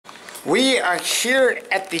We are here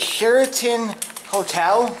at the Sheraton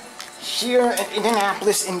Hotel here in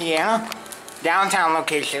Indianapolis, Indiana, downtown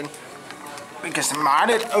location, because the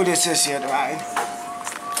Modernized Otis is here to ride.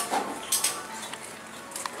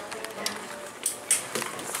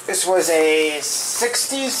 This was a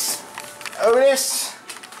 60s Otis,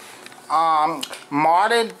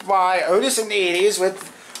 modded by Otis in the 80s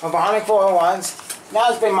with Robotic 401s. Now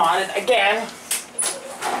it's been modded again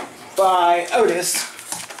by Otis.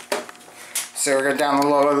 So we're going down the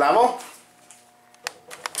lower level.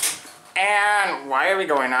 And why are we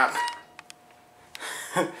going up?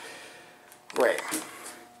 Wait.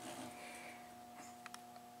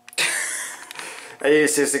 I need to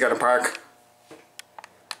seriously go to park.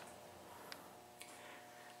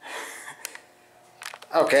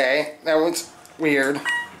 Okay, that was weird.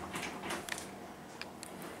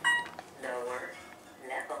 Lower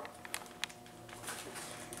level.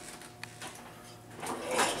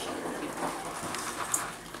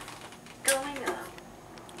 Going up.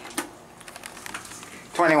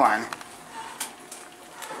 21.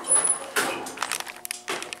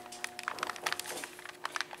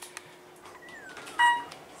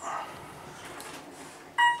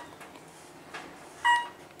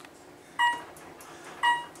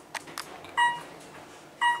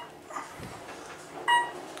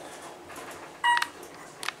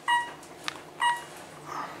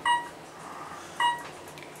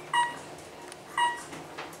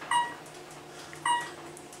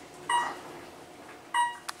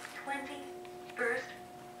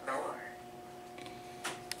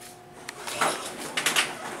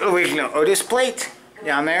 Original Otis plate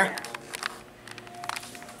down there.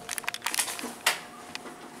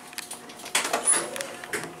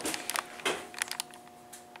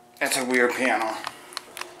 That's a weird panel.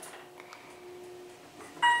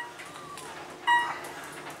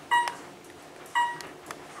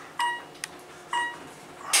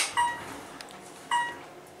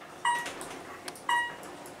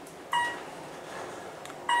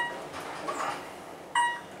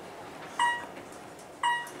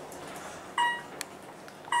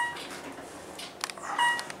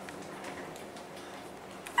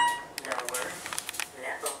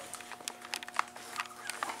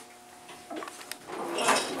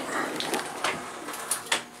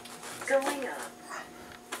 Going up.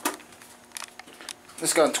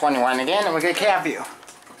 Let's go to 21 again and we'll get cab view.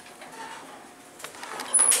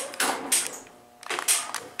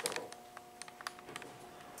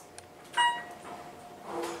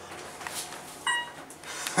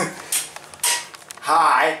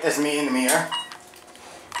 Hi, that's me in the mirror.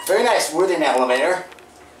 Very nice wooden elevator.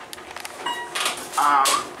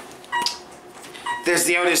 There's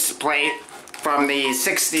the Otis plate from the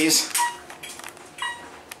 60s.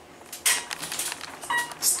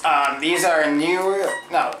 These are new,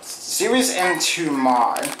 no, Series M2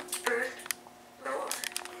 mod. First floor.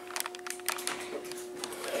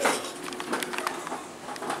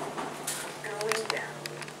 Going down.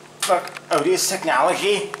 Look, Otis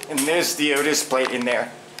technology, and there's the Otis plate in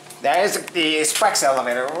there. That is the Specs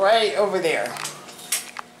elevator right over there.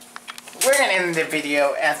 We're gonna end the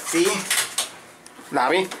video at the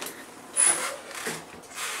lobby.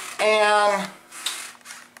 And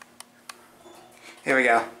here we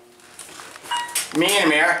go. Me in a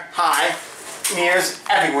mirror. Hi. Mirrors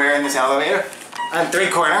everywhere in this elevator. On 3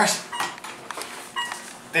 corners.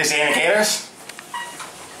 There's the indicators.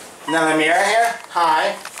 Another mirror here.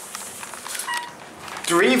 Hi.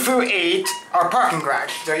 3 through 8 are parking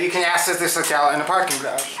garage. So you can access this hotel in a parking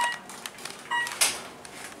garage.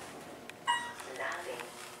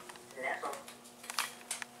 Level.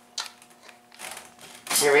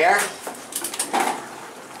 Here we are.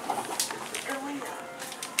 Going up.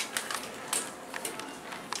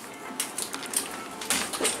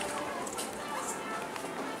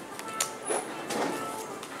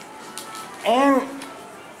 And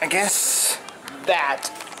I guess that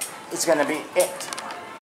is going to be it.